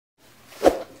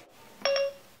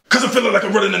feeling like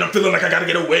I'm running and I'm feeling like I gotta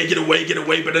get away,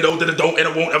 but I know that I don't and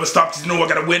I won't ever stop, cause you know I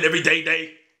gotta win every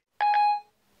day.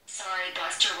 Sorry,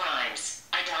 Busta Rhymes.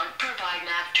 I don't provide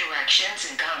map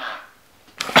directions in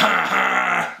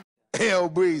Ghana. Hell,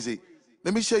 Breezy.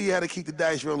 Let me show you how to keep the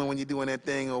dice rolling when you're doing that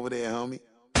thing over there, homie.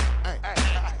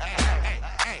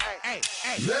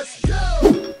 Let's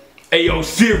go! Hey, yo,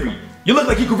 Siri, you look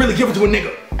like you could really give it to a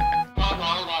nigga.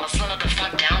 Walla, slow the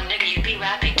fuck down, nigga. You be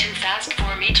rapping too fast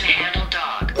for me to handle,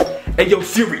 dog. Hey, yo,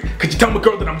 Siri, could you tell my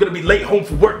girl that I'm gonna be late home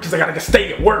for work cause I gotta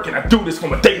stay at work and I do this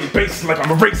on a daily basis like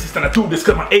I'm a racist and I do this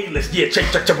cause I'm A-list. Yeah, check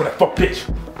with that fuck bitch.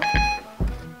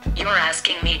 You're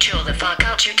asking me chill the fuck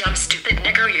out, you dumb stupid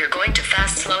nigger. You're going too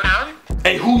fast, slow down?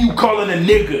 Hey, who you calling a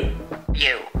nigga?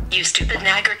 You stupid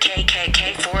nagger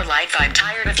KKK for life. I'm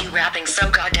tired of you rapping so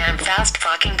goddamn fast,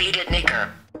 fucking beat it, nigger.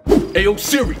 Hey, yo,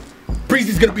 Siri,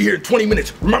 Breezy's gonna be here in 20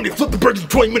 minutes. Remind me to flip the burgers in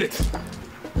 20 minutes.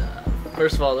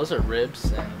 First of all, those are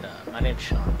ribs, and my name's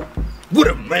Sean.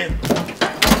 Whatever, man.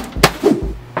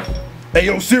 Hey,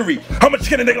 yo, Siri, how much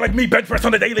can a nigga like me bench press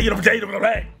on a daily? Hey, yo,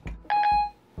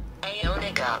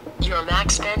 nigga, your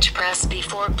max bench press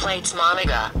before plates, my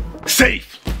nigga.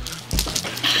 Safe.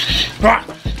 Ah,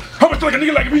 how much like a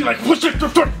nigga like me like push it?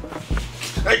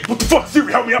 Hey, what the fuck,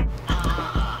 Siri, help me up.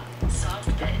 Soft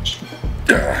bitch.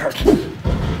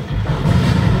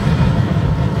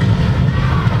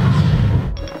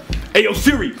 Hey, yo,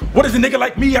 Siri, what does a nigga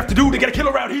like me have to do to get a kill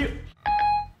around here?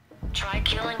 Try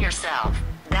killing yourself.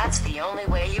 That's the only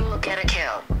way you will get a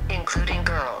kill, including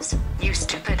girls. You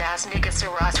stupid ass nigga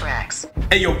WolfieRaps.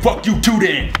 Hey, yo, fuck you too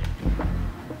then.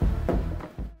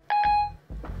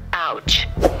 Ouch.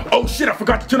 Oh shit, I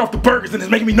forgot to turn off the burgers and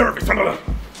it's making me nervous. Breezy,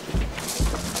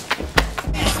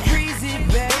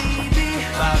 baby.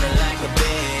 Ballin' like a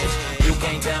bitch. You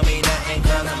can't tell me nothing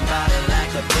cause I'm ballin'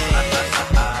 like a bitch.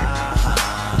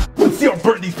 Let's see how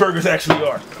burnt these burgers actually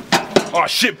are. Oh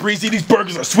shit, Breezy, these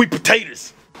burgers are sweet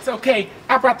potatoes. It's okay,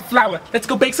 I brought the flour. Let's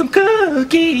go bake some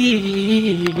cookies.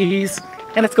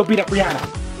 And let's go beat up Rihanna.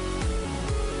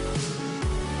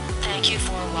 Thank you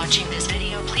for watching this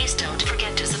video. Please don't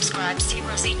forget to subscribe. See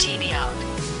Rosie TV out.